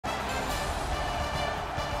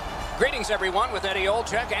Greetings, everyone, with Eddie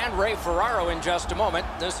Olczyk and Ray Ferraro in just a moment.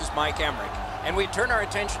 This is Mike Emmerich, and we turn our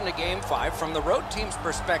attention to Game 5 from the road team's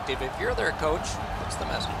perspective. If you're their coach, what's the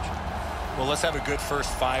message? Well, let's have a good first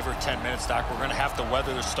 5 or 10 minutes, Doc. We're going to have to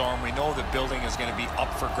weather the storm. We know the building is going to be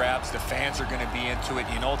up for grabs. The fans are going to be into it.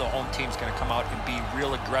 You know the home team's going to come out and be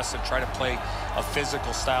real aggressive, try to play a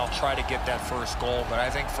physical style, try to get that first goal. But I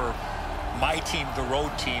think for my team, the road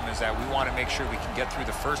team, is that we want to make sure we can get through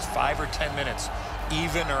the first 5 or 10 minutes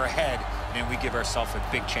even or ahead, and we give ourselves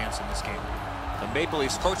a big chance in this game. The Maple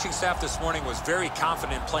Leafs coaching staff this morning was very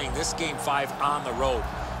confident in playing this Game 5 on the road.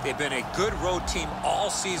 They've been a good road team all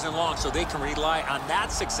season long, so they can rely on that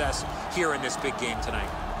success here in this big game tonight.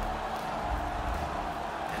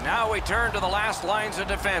 And now we turn to the last lines of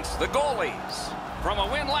defense, the goalies. From a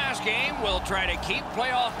win last game, we'll try to keep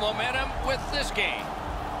playoff momentum with this game.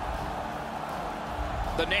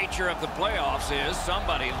 The nature of the playoffs is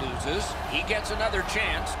somebody loses. He gets another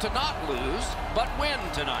chance to not lose, but win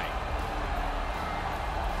tonight.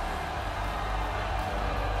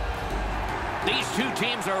 These two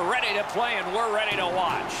teams are ready to play, and we're ready to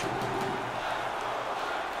watch.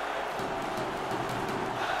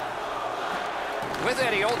 With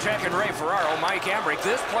Eddie Olczyk and Ray Ferraro, Mike Emmerich,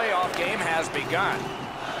 this playoff game has begun.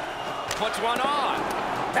 Puts one on.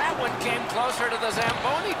 That one came closer to the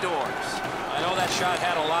Zamboni doors. I know that shot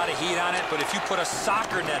had a lot of heat on it, but if you put a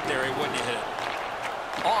soccer net there, it wouldn't have hit it.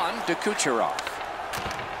 On to Kucherov.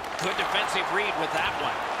 Good defensive read with that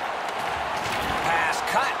one. Pass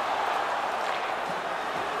cut.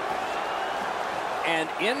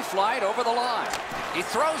 And in flight over the line. He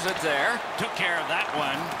throws it there. Took care of that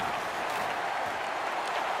one.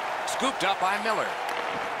 Scooped up by Miller.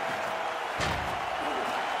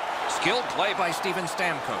 Skilled play by Steven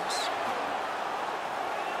Stamkos.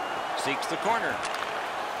 Seeks the corner.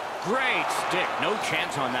 Great stick. No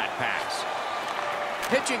chance on that pass.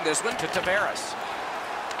 Pitching this one to Tavares.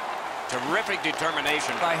 Terrific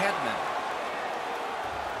determination by Hedman.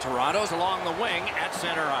 Toronto's along the wing at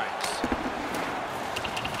center ice.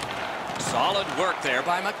 Solid work there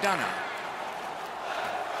by McDonough.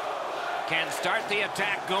 Can start the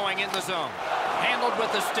attack going in the zone. Handled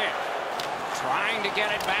with the stick. Trying to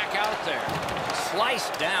get it back out there.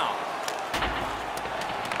 Sliced down.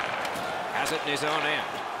 Has it in his own end.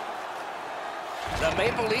 The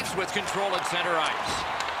Maple Leafs with control at center ice.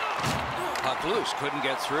 Puck loose, couldn't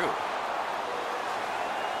get through.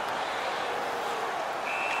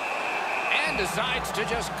 And decides to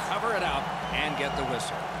just cover it up and get the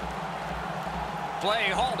whistle. Play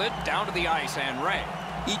halted, down to the ice, and Ray.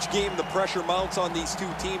 Each game the pressure mounts on these two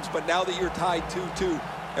teams, but now that you're tied 2-2,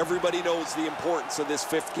 everybody knows the importance of this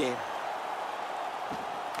fifth game.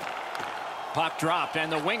 Puck dropped,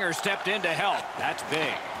 and the winger stepped in to help. That's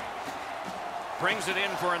big. Brings it in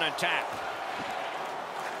for an attack.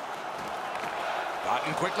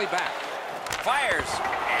 Gotten quickly back. Fires,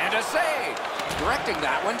 and a save. Directing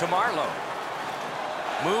that one to Marlowe.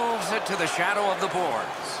 Moves it to the shadow of the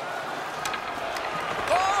boards.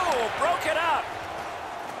 Oh, broke it up.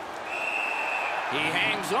 He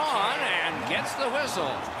hangs on and gets the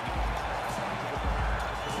whistle.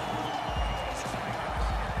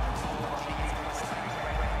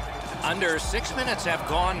 Under 6 minutes have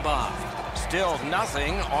gone by. Still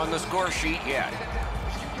nothing on the score sheet yet.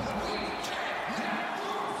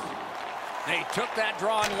 They took that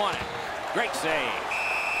draw and won it. Great save.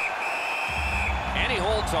 And he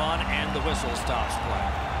holds on, and the whistle stops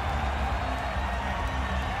play.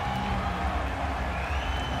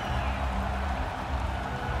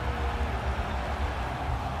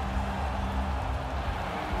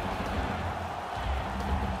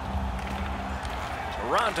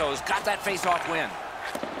 Toronto's got that face-off win.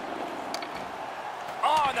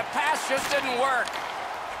 Oh, the pass just didn't work.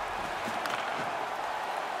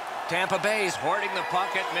 Tampa Bay's hoarding the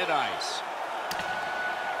puck at mid-ice.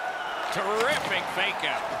 Terrific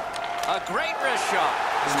fake-out. A great wrist shot.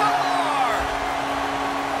 Score!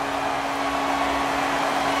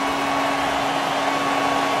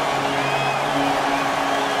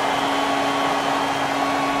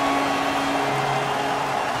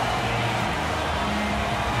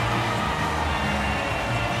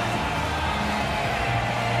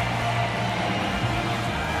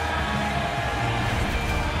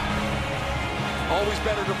 Always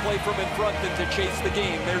better to play from in front than to chase the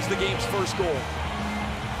game. There's the game's first goal.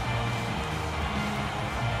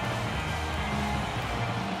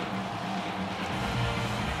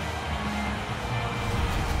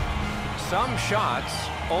 Some shots,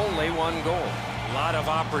 only one goal. A lot of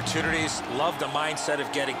opportunities. Love the mindset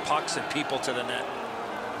of getting pucks and people to the net.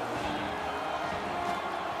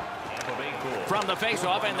 Tampa Bay from the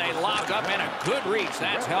faceoff, and they lock up in a good reach.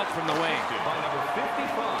 That's help from the wing.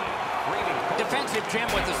 Defensive Jim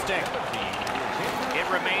with the stick. It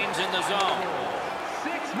remains in the zone.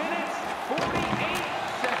 6 minutes, 48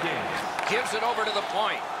 seconds. Gives it over to the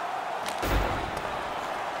point.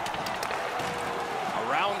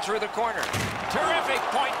 Around through the corner. Terrific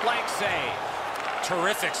point-blank save.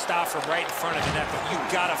 Terrific stop from right in front of the net, but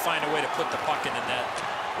you've got to find a way to put the puck in the net.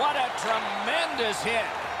 What a tremendous hit.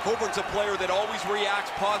 Coburn's a player that always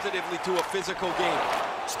reacts positively to a physical game.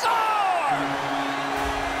 Score!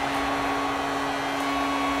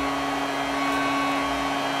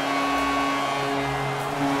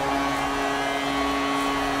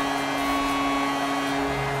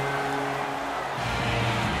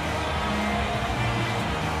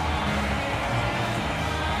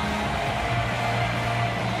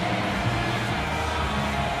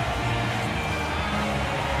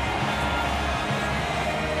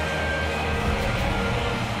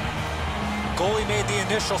 Goalie made the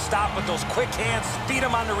initial stop, but those quick hands speed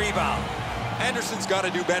him on the rebound. Anderson's got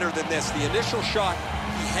to do better than this. The initial shot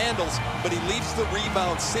he handles, but he leaves the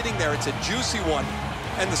rebound sitting there. It's a juicy one,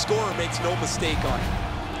 and the scorer makes no mistake on it.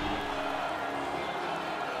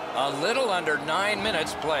 A little under 9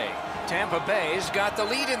 minutes played. Tampa Bay's got the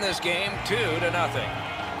lead in this game, 2-0.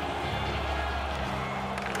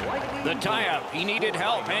 The tie-up. He needed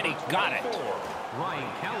help, and he got it.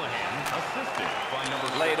 Ryan Callahan assisted by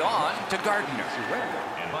number Laid on to Gardner.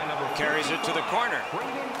 and by number Carries it to the corner.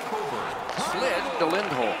 Slid to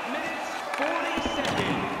Lindholm. 40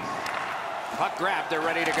 seconds. Puck grabbed. They're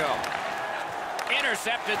ready to go.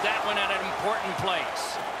 Intercepted that one at an important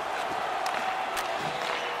place.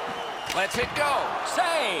 Lets it go.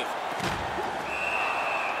 Save.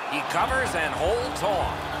 He covers and holds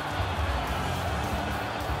on.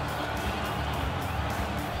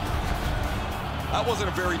 That wasn't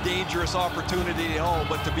a very dangerous opportunity at all,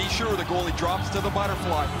 but to be sure, the goalie drops to the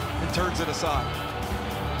butterfly and turns it aside.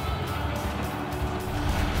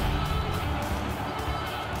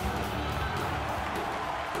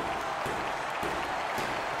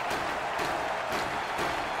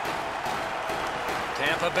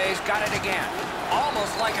 Tampa Bay's got it again.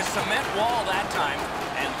 Almost like a cement wall that time.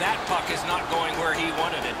 And that puck is not going where he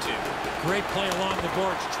wanted it to. Great play along the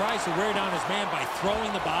boards. Tries to wear down his man by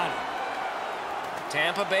throwing the body.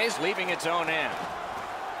 Tampa Bay's leaving its own end.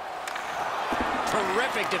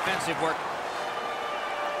 Terrific defensive work.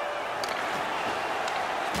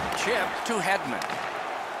 Chip to Hedman.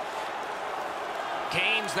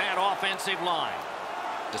 Gains that offensive line.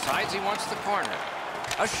 Decides he wants the corner.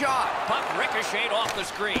 A shot. Puck ricocheted off the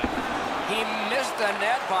screen. He missed the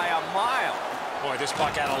net by a mile. Boy, this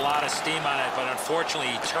puck had a lot of steam on it, but unfortunately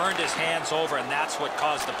he turned his hands over, and that's what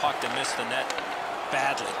caused the puck to miss the net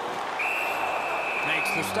badly.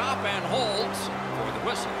 Makes the stop and holds for the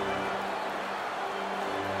whistle.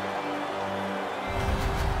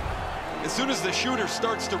 As soon as the shooter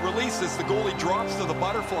starts to release as the goalie drops to the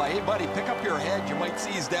butterfly, hey, buddy, pick up your head. You might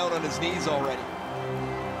see he's down on his knees already.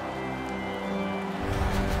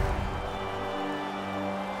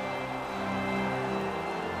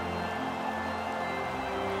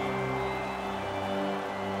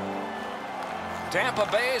 Tampa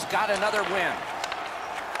Bay's got another win.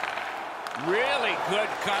 Really good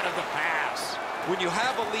cut of the pass. When you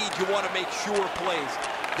have a lead, you want to make sure plays.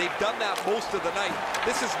 They've done that most of the night.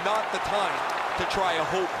 This is not the time to try a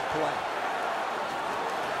hope play.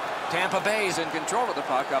 Tampa Bay's in control of the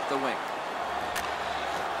puck up the wing.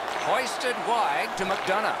 Hoisted wide to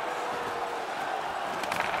McDonough.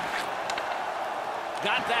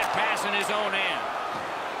 Got that pass in his own end.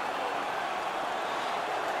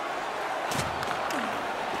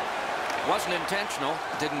 Wasn't intentional,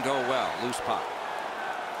 didn't go well. Loose puck.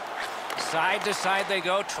 Side to side they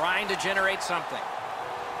go, trying to generate something.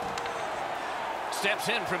 Steps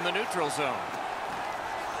in from the neutral zone.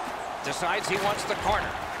 Decides he wants the corner.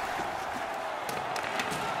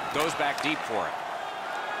 Goes back deep for it.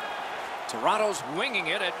 Toronto's winging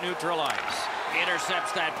it at neutral ice.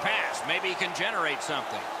 Intercepts that pass. Maybe he can generate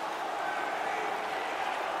something.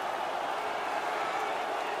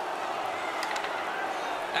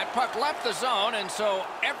 That puck left the zone, and so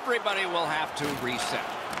everybody will have to reset.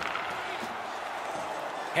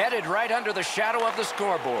 Headed right under the shadow of the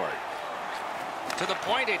scoreboard. To the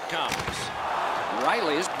point it comes.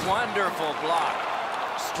 Riley's wonderful block.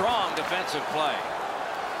 Strong defensive play.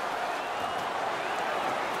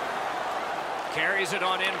 Carries it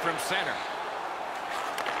on in from center.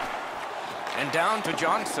 And down to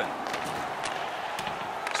Johnson.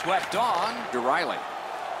 Swept on to Riley.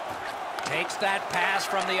 Takes that pass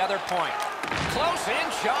from the other point. Close in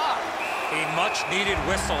shot. A much-needed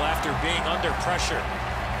whistle after being under pressure.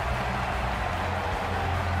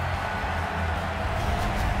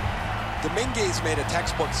 Dominguez made a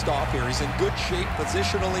textbook stop here. He's in good shape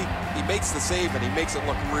positionally. He makes the save, and he makes it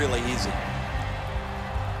look really easy.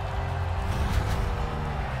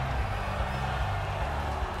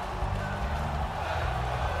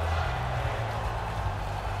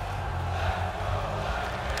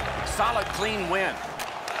 Solid, clean win.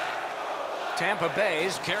 Tampa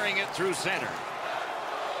Bay's carrying it through center.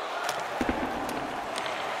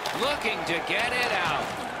 Looking to get it out.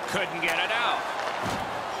 Couldn't get it out.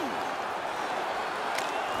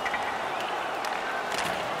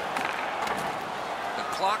 The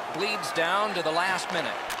clock bleeds down to the last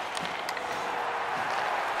minute.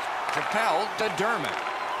 Propelled to Dermott.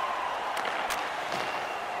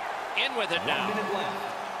 In with it now. 1 minute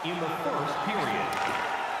left in the first period.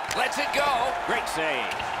 Lets it go. Great save.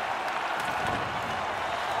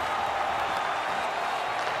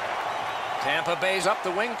 Tampa Bay's up the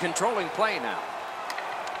wing, controlling play now.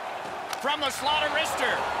 From the slaughter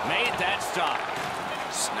wrister. Made that stop.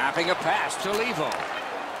 Snapping a pass to Levo.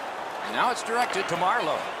 Now it's directed to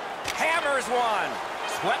Marlowe. Hammers one.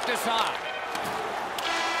 Swept aside.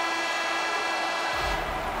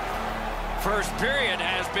 First period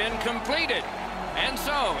has been completed. And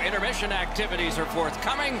so, intermission activities are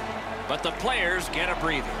forthcoming, but the players get a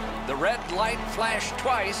breather. The red light flashed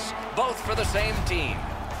twice, both for the same team.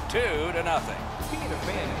 2-0. Being a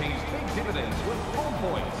fan pays big dividends with Home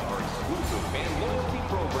Points, our exclusive fan loyalty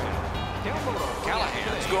program. Download our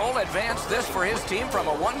Callahan's goal advanced this for his team from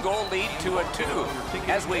a 1-goal lead to a 2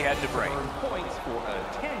 as we head to break. Earn points for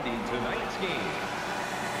attending tonight's game.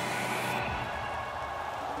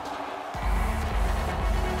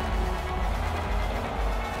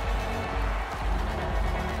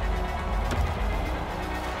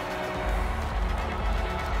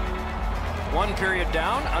 One period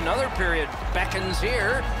down, another period beckons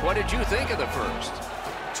here. What did you think of the first?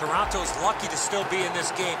 Toronto's lucky to still be in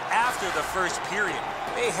this game after the first period.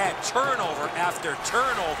 They had turnover after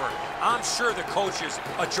turnover. I'm sure the coaches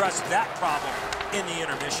addressed that problem in the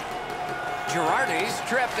intermission. Girardi's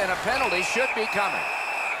tripped and a penalty should be coming.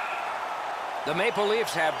 The Maple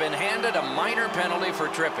Leafs have been handed a minor penalty for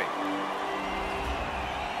tripping.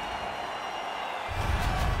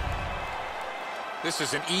 This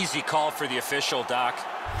is an easy call for the official, Doc.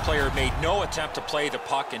 Player made no attempt to play the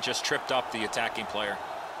puck and just tripped up the attacking player.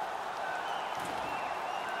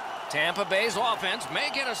 Tampa Bay's offense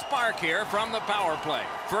may get a spark here from the power play.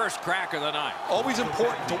 First crack of the night. Always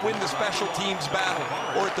important to win the special teams battle,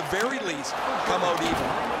 or at the very least, come out even.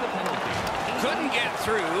 Couldn't get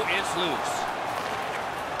through, it's loose.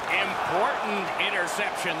 Important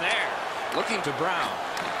interception there. Looking to Brown.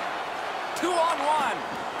 2-on-1.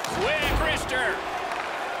 Quick wrister.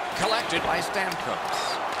 Collected by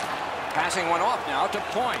Stamkos. Passing one off now to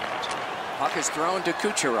Point. Puck is thrown to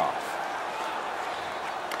Kucherov.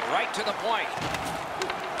 Right to the point.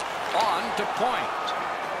 On to Point.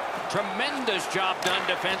 Tremendous job done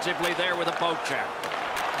defensively there with a poke check.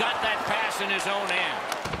 Got that pass in his own end.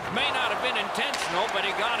 May not have been intentional, but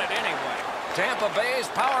he got it anyway. Tampa Bay's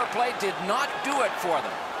power play did not do it for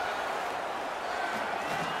them.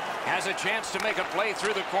 Has a chance to make a play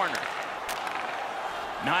through the corner.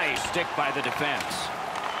 Nice stick by the defense.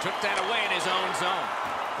 Took that away in his own zone.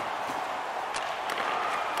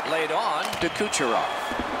 Laid on to Kucherov.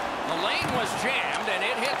 The lane was jammed and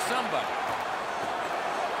it hit somebody.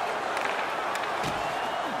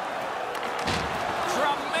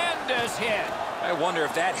 Tremendous hit. I wonder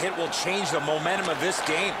if that hit will change the momentum of this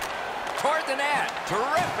game. Toward the net.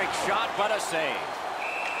 Terrific shot, but a save.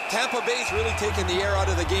 Tampa Bay's really taken the air out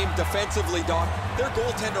of the game defensively, Doc. Their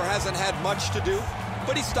goaltender hasn't had much to do,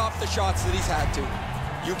 but he stopped the shots that he's had to.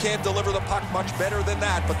 You can't deliver the puck much better than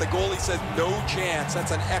that, but the goalie says no chance.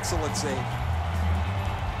 That's an excellent save.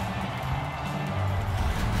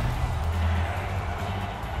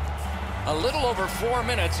 A little over 4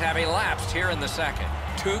 minutes have elapsed here in the second.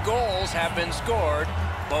 2 goals have been scored,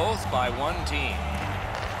 both by one team.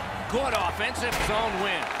 Good offensive zone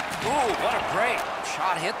win. Ooh, what a break.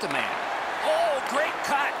 Shot hit the man. Oh, great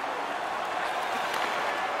cut.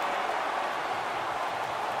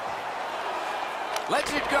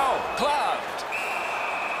 Lets it go. Gloved.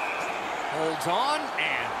 Holds on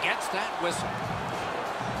and gets that whistle.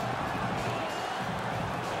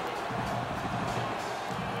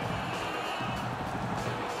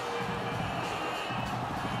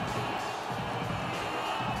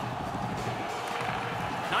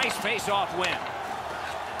 Nice face-off win.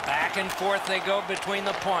 Back and forth they go between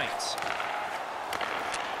the points.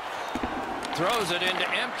 Throws it into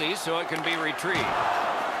empty so it can be retrieved.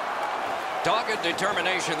 Dogged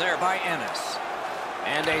determination there by Ennis.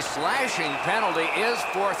 And a slashing penalty is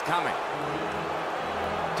forthcoming.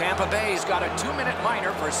 Tampa Bay's got a 2-minute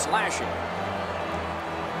minor for slashing.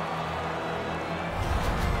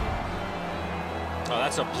 Oh,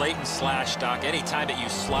 that's a blatant slash, Doc. Anytime that you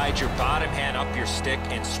slide your bottom hand up your stick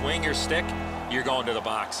and swing your stick, you're going to the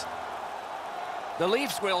box. The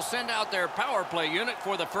Leafs will send out their power play unit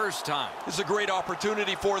for the first time. This is a great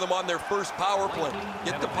opportunity for them on their first power play.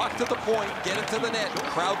 Get the puck to the point, get it to the net,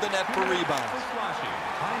 crowd the net for rebounds.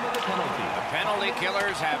 The penalty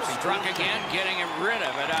killers have struck again, getting rid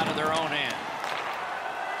of it out of their own end.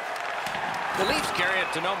 The Leafs carry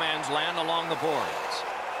it to no man's land along the boards.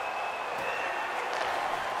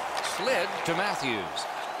 Slid to Matthews.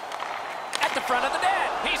 At the front of the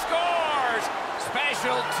net, he scores!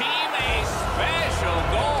 Special team, a special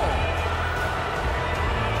goal.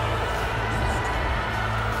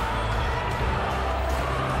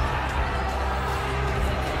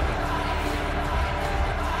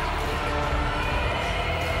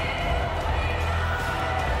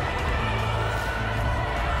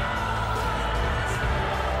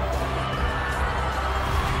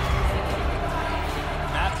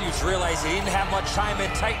 Matthews realized he didn't have much time in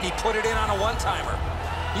tight, and he put it in on a one-timer.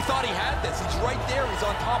 He thought he had this. He's right there. He's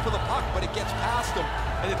on top of the puck, but it gets past him,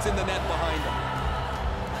 and it's in the net behind him.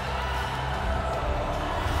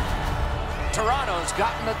 Toronto's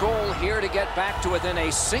gotten a goal here to get back to within a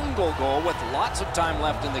single goal with lots of time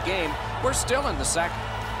left in the game. We're still in the second.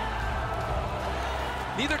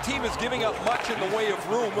 Neither team is giving up much in the way of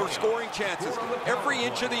room or scoring chances. Every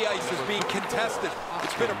inch of the ice is being contested.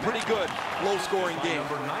 It's been a pretty good, low-scoring game.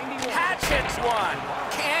 Hatchet's one.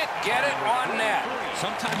 Can't get it on net.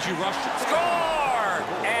 Sometimes you rush. Score!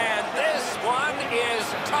 And this one is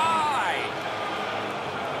tied.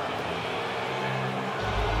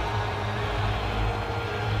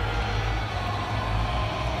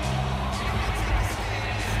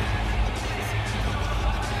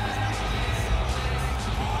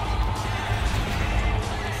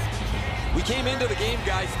 We came into the game,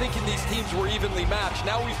 guys, thinking these teams were evenly matched.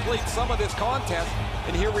 Now we've played some of this contest,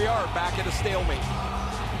 and here we are, back at a stalemate.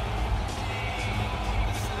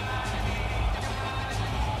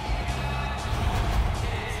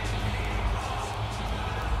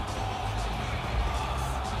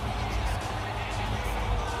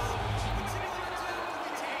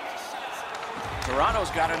 Toronto's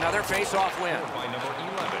got another face-off win. By number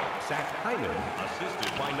 11, Zach Hyman,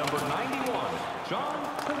 assisted by number 91, John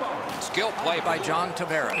Toronro. Skill play by John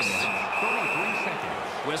Tavares. 33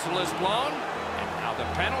 seconds. Whistle is blown, and now the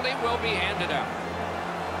penalty will be handed out.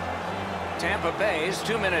 Tampa Bay's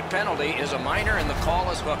 2-minute penalty is a minor, and the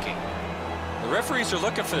call is hooking. The referees are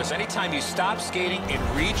looking for this. Anytime you stop skating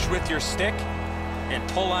and reach with your stick and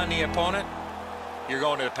pull on the opponent, you're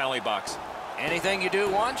going to the penalty box. Anything you do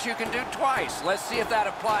once, you can do twice. Let's see if that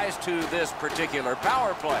applies to this particular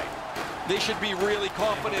power play. They should be really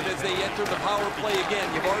confident as they enter the power play again.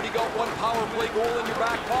 You've already got one power play goal in your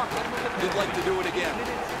back pocket. You'd like to do it again.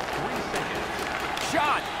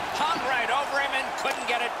 Shot hung right over him and couldn't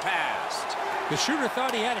get it past. The shooter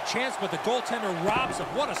thought he had a chance, but the goaltender robs him.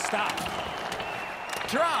 What a stop.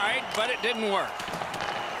 Tried, but it didn't work.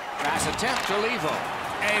 Pass attempt to Levo.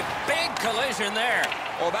 A big collision there.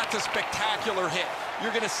 Oh, that's a spectacular hit.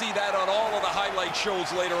 You're going to see that on all of the highlight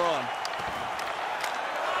shows later on.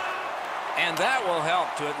 And that will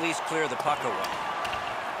help to at least clear the puck away.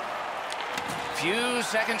 Few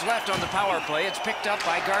seconds left on the power play. It's picked up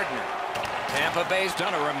by Gardner. Tampa Bay's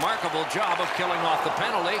done a remarkable job of killing off the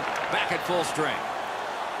penalty. Back at full strength.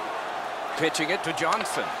 Pitching it to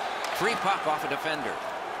Johnson. Free puck off a defender.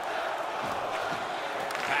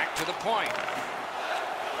 Back to the point.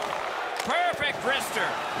 Perfect wrister.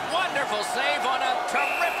 Wonderful save on a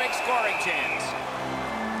terrific scoring chance.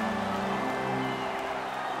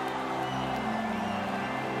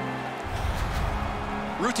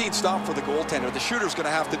 Routine stop for the goaltender. The shooter's going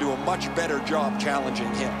to have to do a much better job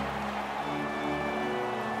challenging him.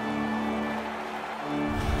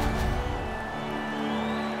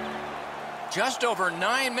 Just over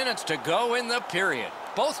 9 minutes to go in the period.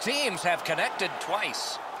 Both teams have connected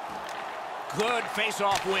twice. Good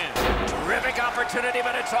face-off win. Terrific opportunity,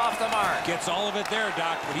 but it's off the mark. Gets all of it there,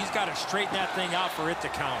 Doc, but he's got to straighten that thing out for it to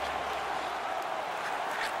count.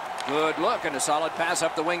 Good look and a solid pass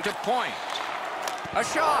up the wing to point. A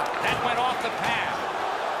shot. That went off the pad.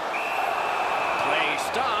 Play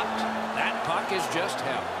stopped. That puck is just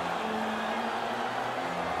held.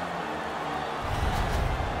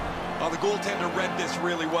 Oh, the goaltender read this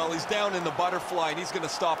really well. He's down in the butterfly, and he's going to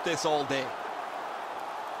stop this all day.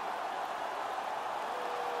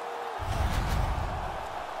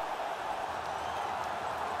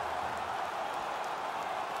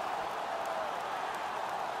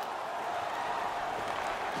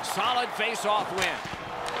 Solid face-off win.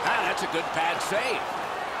 Ah, that's a good pad save.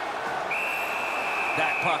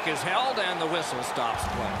 That puck is held, and the whistle stops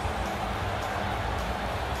play.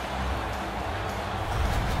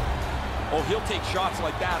 Oh, he'll take shots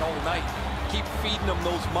like that all night. Keep feeding him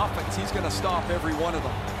those muffins. He's going to stop every one of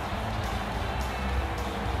them.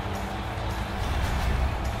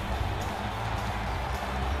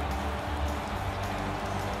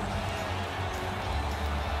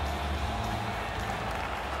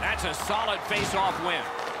 That's a solid face-off win.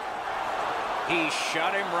 He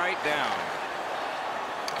shut him right down.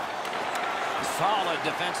 Solid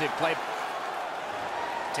defensive play.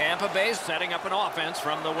 Tampa Bay setting up an offense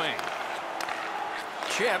from the wing.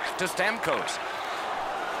 Chip to Stamkos.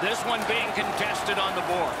 This one being contested on the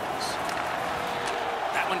boards.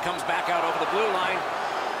 That one comes back out over the blue line.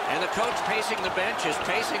 And the coach pacing the bench is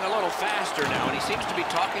pacing a little faster now, and he seems to be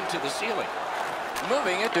talking to the ceiling.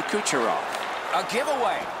 Moving it to Kucherov. A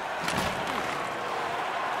giveaway.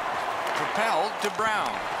 Propelled to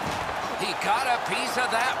Brown. He got a piece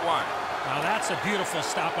of that one. Now that's a beautiful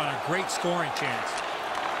stop on a great scoring chance.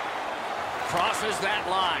 Crosses that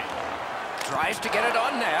line. Tries to get it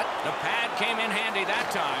on net. The pad came in handy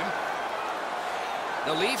that time.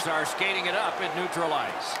 The Leafs are skating it up at neutral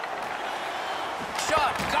ice.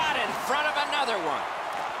 Shot got in front of another one.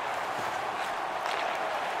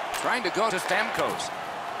 Trying to go to Stamkos.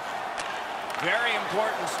 Very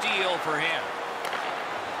important steal for him.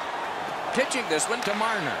 Pitching this one to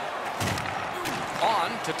Marner.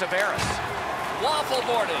 On to Tavares. Waffle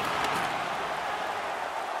boarded.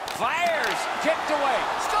 Fires. Kicked away.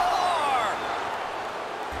 Score!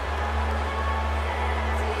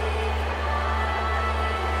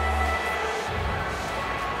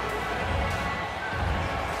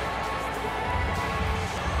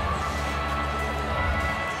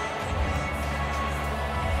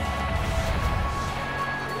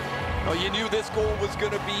 Well, you knew this goal was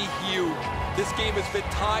going to be huge. This game has been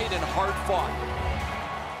tied and hard fought.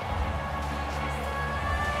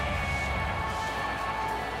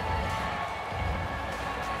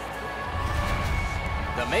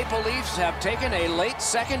 The Maple Leafs have taken a late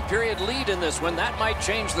second period lead in this one. That might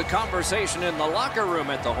change the conversation in the locker room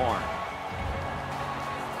at the Horn.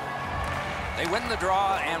 They win the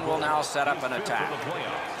draw and will now set up an attack.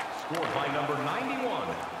 Scored by number 91,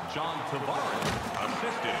 John Tavares.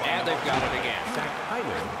 Assisted by and they've got it again.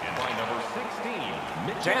 and by number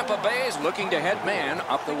 16, Tampa Bay is looking to head man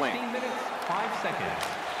up the wing. 16 minutes, 5 seconds.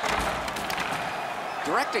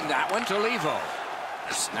 Directing that one to Levo.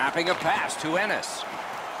 Snapping a pass to Ennis.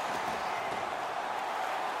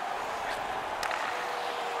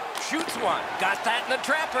 Shoots one. Got that in the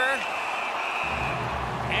trapper.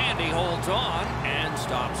 And he holds on and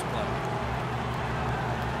stops play.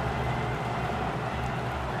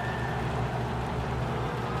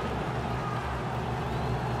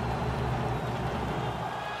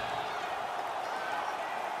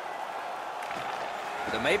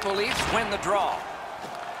 The Maple Leafs win the draw.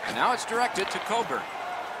 And now it's directed to Coburn.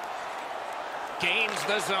 Gains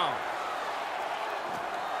the zone.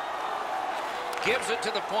 Gives it to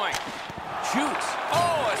the point. Shoots.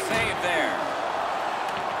 Oh, a save there.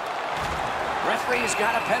 Referee's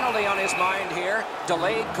got a penalty on his mind here.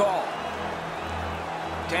 Delayed call.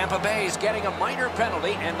 Tampa Bay's getting a minor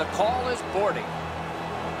penalty, and the call is boarding.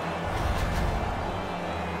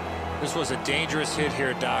 This was a dangerous hit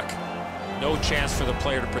here, Doc. No chance for the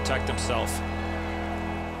player to protect himself.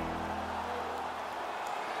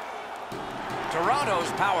 Toronto's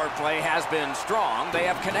power play has been strong. They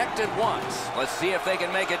have connected once. Let's see if they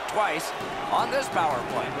can make it twice on this power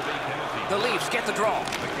play. The Leafs get the draw.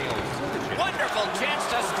 Wonderful chance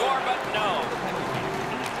to score, but no.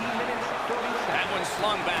 That one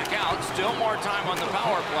slung back out. Still more time on the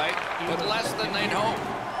power play, but less than they'd hoped.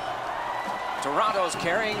 Toronto's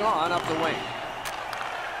carrying on up the wing.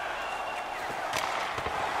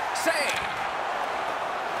 Save.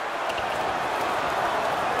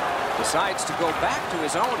 Decides to go back to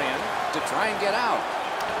his own end to try and get out.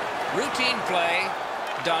 Routine play,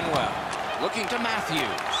 done well. Looking to Matthews.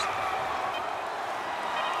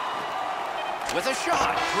 With a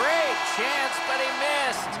shot. Great chance, but he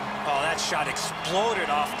missed. Oh, that shot exploded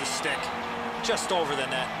off the stick. Just over the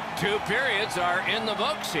net. 2 periods are in the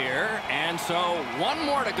books here, and so one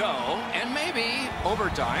more to go, and maybe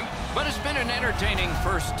overtime, but it's been an entertaining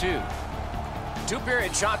first 2.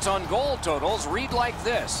 2-period shots on goal totals read like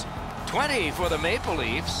this: 20 for the Maple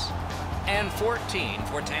Leafs and 14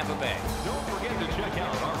 for Tampa Bay. Don't forget to check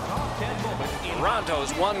out our top 10 moments.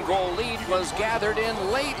 Toronto's 1-goal lead was gathered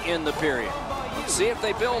in late in the period. Let's see if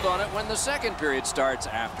they build on it when the second period starts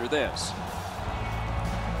after this.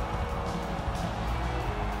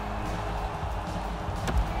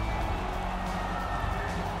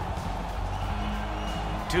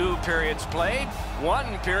 2 periods played,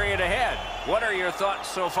 1 period ahead. What are your thoughts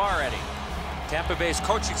so far, Eddie? Tampa Bay's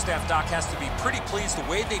coaching staff, Doc, has to be pretty pleased the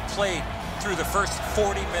way they played through the first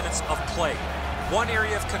 40 minutes of play. One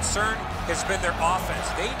area of concern has been their offense.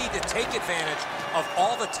 They need to take advantage of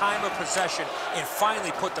all the time of possession and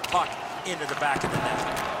finally put the puck into the back of the net.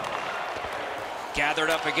 Gathered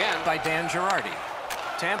up again by Dan Girardi.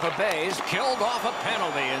 Tampa Bay's killed off a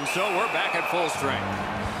penalty, and so we're back at full strength.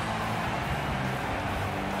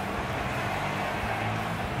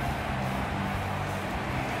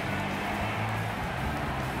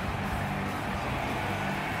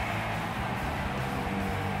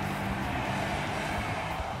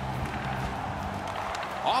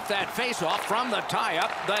 Off that face-off from the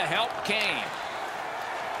tie-up, the help came.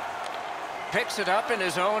 Picks it up in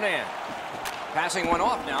his own end. Passing one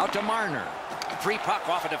off now to Marner. Free puck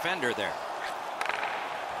off a defender there.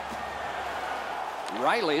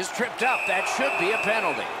 Riley's tripped up. That should be a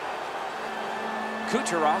penalty.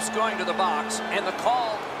 Kucherov's going to the box, and the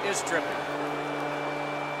call is tripping.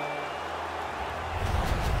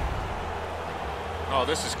 Oh,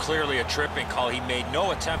 this is clearly a tripping call. He made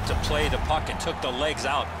no attempt to play the puck and took the legs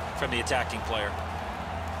out from the attacking player.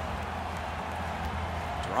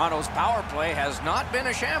 Toronto's power play has not been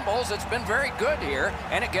a shambles. It's been very good here,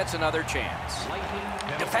 and it gets another chance.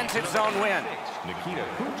 Defensive zone win.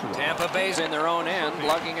 Tampa Bay's in their own end,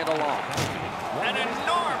 lugging it along. An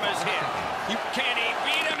enormous hit. Can he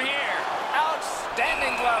beat him here?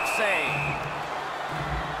 Outstanding glove save.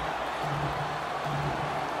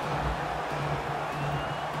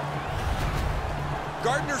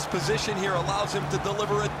 Gardner's position here allows him to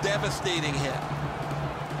deliver a devastating hit.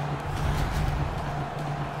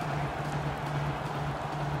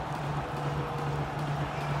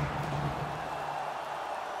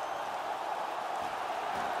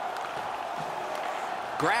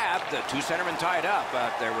 Grabbed, the 2 centermen tied up,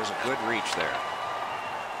 but there was a good reach there.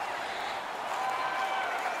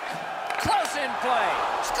 Close in play.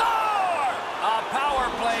 Score! A power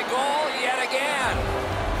play goal yet again.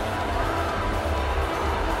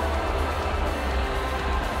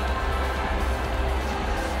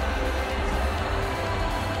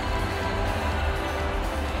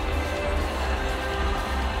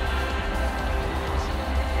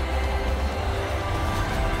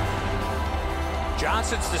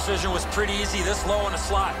 Johnson's decision was pretty easy this low in the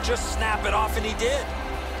slot. Just snap it off, and he did.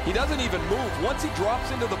 He doesn't even move. Once he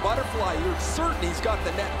drops into the butterfly, you're certain he's got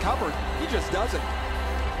the net covered. He just doesn't.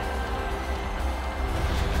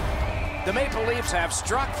 The Maple Leafs have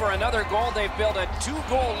struck for another goal. They've built a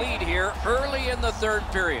 2-goal lead here early in the 3rd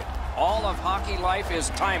period. All of hockey life is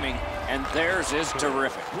timing, and theirs is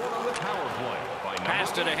terrific.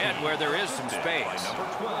 Passed it ahead where there is some space.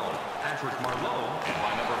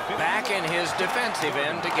 Back in his defensive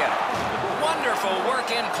end to get it. Wonderful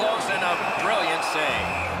work in close and a brilliant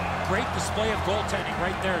save. Great display of goaltending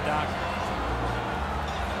right there, Doc.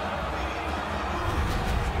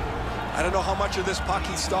 I don't know how much of this puck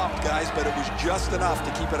he stopped, guys, but it was just enough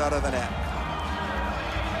to keep it out of the net.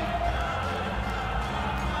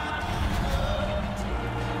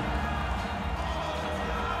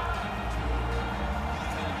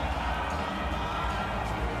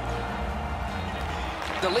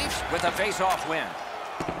 The Leafs with a face-off win.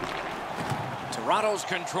 Toronto's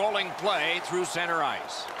controlling play through center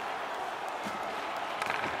ice.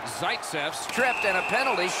 Zaitsev's tripped, and a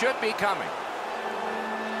penalty should be coming.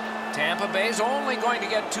 Tampa Bay's only going to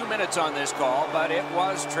get 2 minutes on this call, but it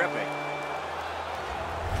was tripping.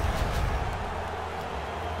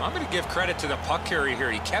 I'm going to give credit to the puck carrier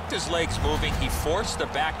here. He kept his legs moving. He forced the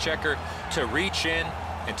back checker to reach in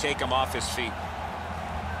and take him off his feet.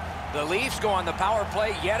 The Leafs go on the power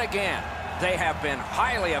play yet again. They have been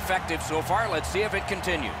highly effective so far. Let's see if it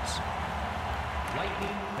continues.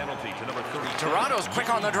 Penalty to number 30. Toronto's quick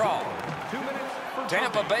on the draw. 2 minutes.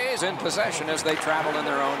 Tampa Bay is in possession as they travel in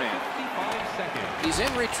their own end. 55 seconds. He's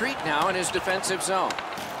in retreat now in his defensive zone.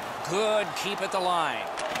 Good keep at the line.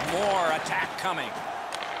 More attack coming.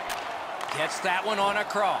 Gets that one on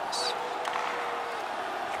across.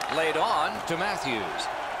 Laid on to Matthews.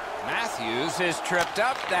 Matthews is tripped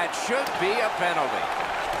up. That should be a penalty.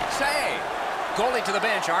 Save. Goalie to the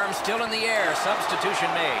bench. Arm still in the air.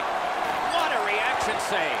 Substitution made. What a reaction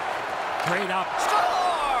save. Great up.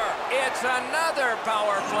 Score! It's another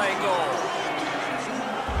power play goal.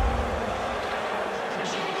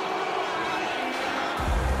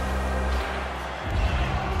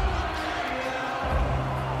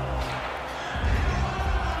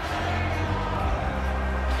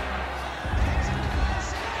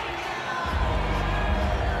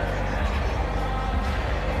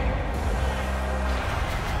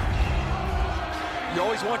 You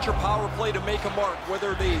always always want your power play to make a mark.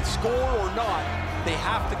 Whether they score or not, they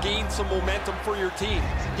have to gain some momentum for your team.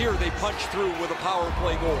 Here, they punch through with a power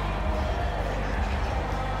play goal.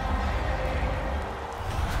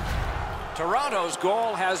 Toronto's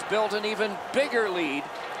goal has built an even bigger lead.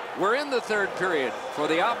 We're in the third period. For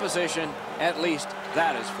the opposition, at least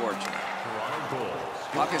that is fortunate. Toronto goal.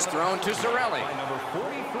 Puck is thrown to Zarelli. By number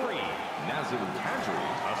 43, Nazem Kadri,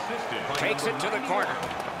 assisted by Takes it to the corner.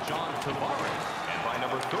 John Tavares, and by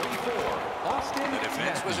number 34, Austin. The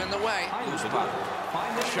defense was in the way. Loose puck.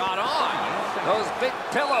 Shot on. Those big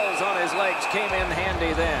pillows on his legs came in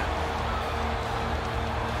handy then.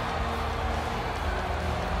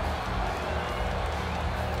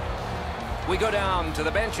 We go down to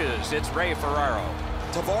the benches. It's Ray Ferraro.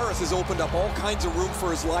 Tavares has opened up all kinds of room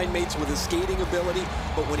for his line mates with his skating ability,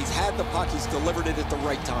 but when he's had the puck, he's delivered it at the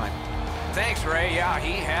right time. Thanks, Ray. Yeah,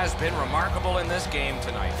 he has been remarkable in this game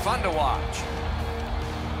tonight. Fun to watch.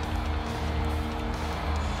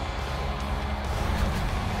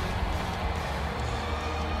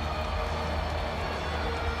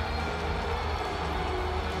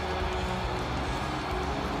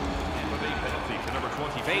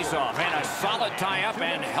 Face-off and a solid tie-up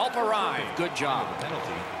and help arrive. Good job.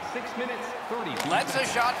 Penalty, 6 minutes, 30. Lets a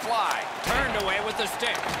shot fly. Turned away with the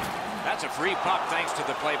stick. That's a free puck thanks to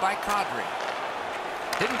the play by Kadri.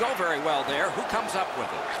 Didn't go very well there. Who comes up with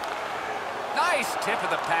it? Nice tip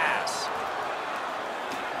of the pass.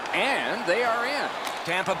 And they are in.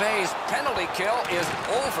 Tampa Bay's penalty kill is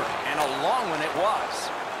over, and a long one it was.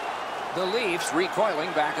 The Leafs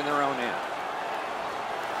recoiling back in their own end.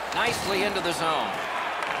 Nicely into the zone.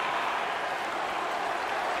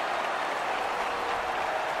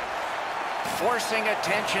 Forcing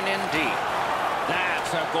attention in deep.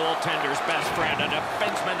 That's a goaltender's best friend, a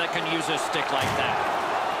defenseman that can use a stick like that.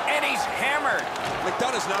 And he's hammered.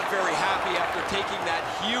 McDonough's not very happy after taking that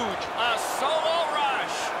huge... A solo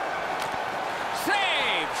rush.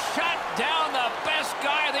 Save. Shut down the best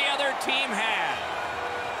guy the other team had.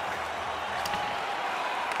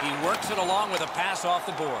 He works it along with a pass off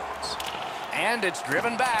the boards. And it's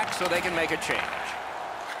driven back so they can make a change.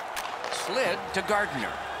 Slid to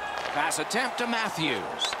Gardner. Pass attempt to Matthews.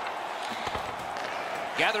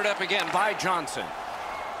 Gathered up again by Johnson.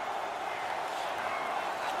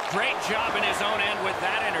 Great job in his own end with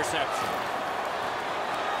that interception.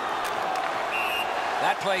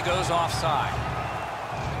 That play goes offside.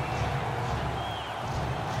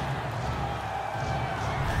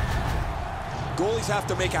 Goalies have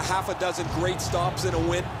to make a half a dozen great stops in a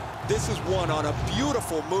win. This is one on a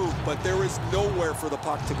beautiful move, but there is nowhere for the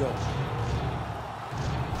puck to go.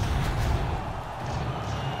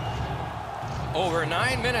 Over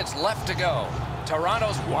 9 minutes left to go.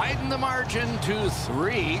 Toronto's widened the margin to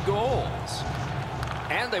 3 goals.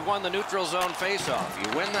 And they've won the neutral zone faceoff.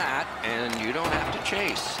 You win that, and you don't have to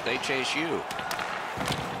chase. They chase you.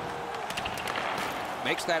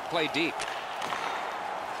 Makes that play deep.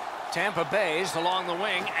 Tampa Bay's along the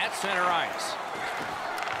wing at center ice.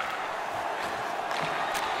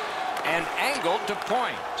 And angled to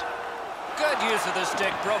point. Good use of the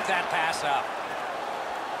stick, broke that pass up.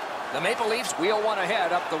 The Maple Leafs wheel one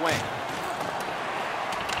ahead up the wing.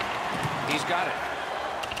 He's got it.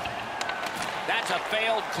 That's a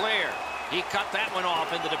failed clear. He cut that one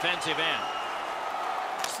off in the defensive end.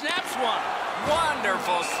 Snaps one.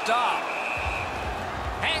 Wonderful stop.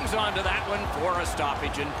 Hangs on to that one for a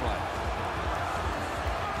stoppage in play.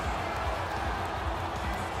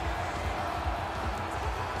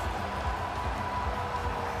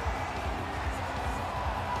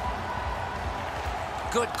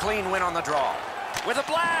 Good clean win on the draw. With a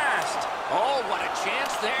blast. Oh, what a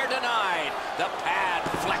chance there denied. The pad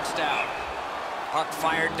flexed out. Puck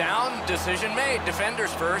fired down. Decision made.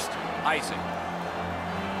 Defenders first. Icing.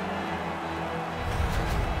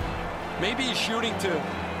 Maybe he's shooting to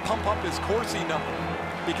pump up his Corsi number,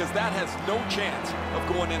 because that has no chance of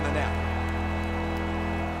going in the net.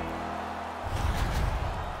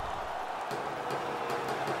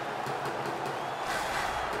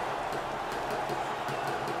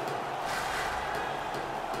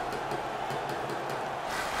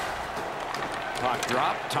 Puck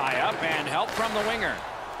drop, tie up, and help from the winger.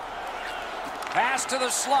 Pass to the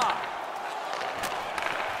slot.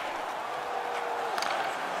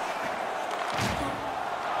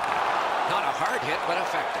 Not a hard hit, but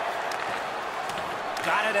effective.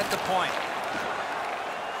 Got it at the point.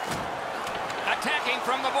 Attacking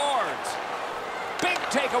from the boards. Big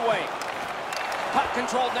takeaway. Puck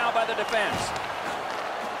controlled now by the defense.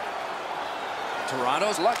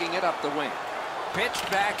 Toronto's lugging it up the wing. Pitched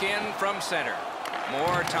back in from center.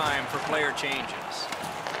 More time for player changes.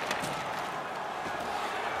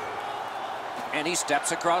 And he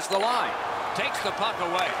steps across the line. Takes the puck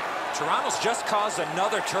away. Toronto's just caused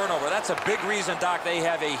another turnover. That's a big reason, Doc, they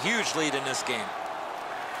have a huge lead in this game.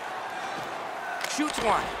 Shoots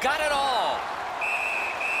one. Got it all.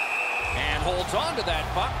 And holds on to that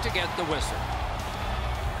puck to get the whistle.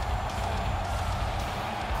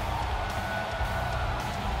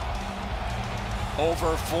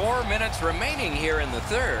 Over 4 minutes remaining here in the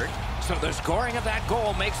third. So the scoring of that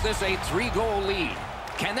goal makes this a 3-goal lead.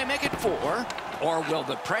 Can they make it 4? Or will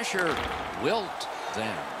the pressure wilt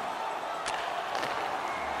them?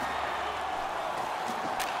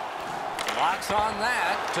 Locks on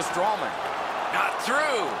that to Strawman. Not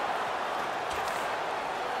through.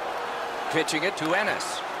 Pitching it to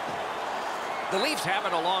Ennis. The Leafs have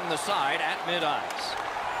it along the side at mid-ice.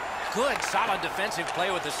 Good, solid defensive play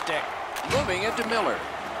with the stick. Moving it to Miller.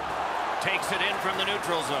 Takes it in from the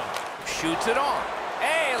neutral zone. Shoots it on.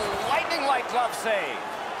 A lightning-like glove save.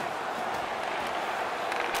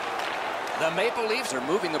 The Maple Leafs are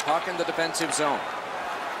moving the puck in the defensive zone.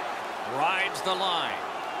 Rides the line.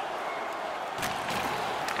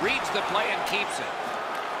 Reads the play and keeps it.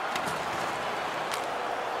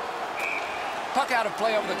 Puck out of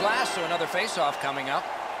play over the glass, so another face-off coming up.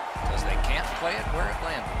 Because they can't play it where it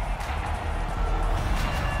landed.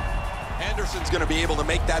 Anderson's going to be able to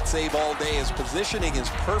make that save all day. His positioning is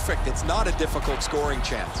perfect. It's not a difficult scoring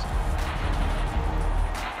chance.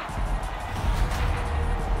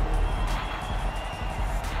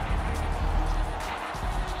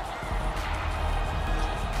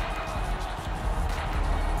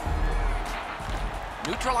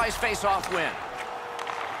 Neutralized face-off win.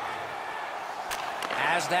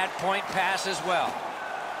 As that point pass as well.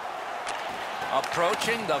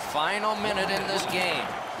 Approaching the final minute in this game.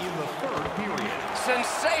 In the third period.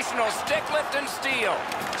 Sensational stick lift and steal.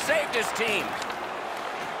 Saved his team.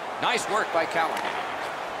 Nice work by Callahan.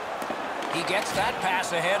 He gets that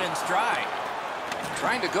pass ahead in stride.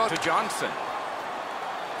 Trying to go to Johnson.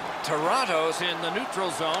 Toronto's in the neutral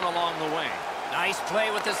zone along the wing. Nice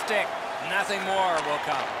play with the stick. Nothing more will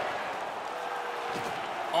come.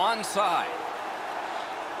 Onside.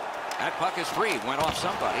 That puck is free. Went off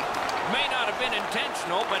somebody. May not have been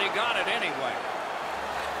intentional, but he got it anyway.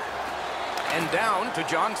 And down to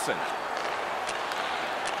Johnson.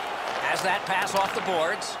 Has that pass off the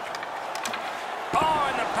boards. Oh,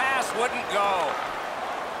 and the pass wouldn't go.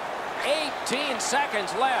 18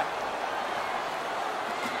 seconds left.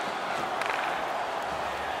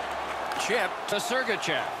 Chip to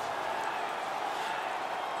Sergachev.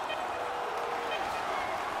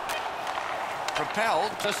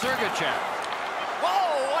 Propelled to Sergachev.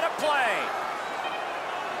 Whoa, what a play!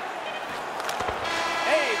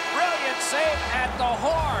 A brilliant save at the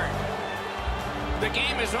horn. The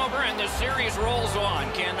game is over and the series rolls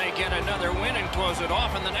on. Can they get another win and close it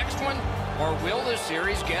off in the next one? Or will the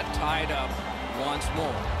series get tied up once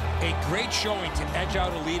more? A great showing to edge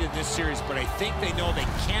out a lead in this series, but I think they know they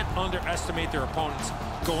can't underestimate their opponents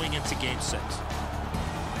going into Game 6.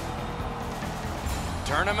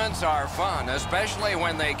 Tournaments are fun, especially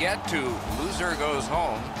when they get to loser goes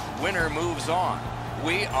home, winner moves on.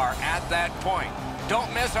 We are at that point.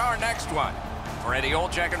 Don't miss our next one. For Eddie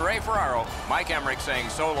Olczyk and Ray Ferraro, Mike Emmerich saying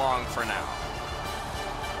so long for now.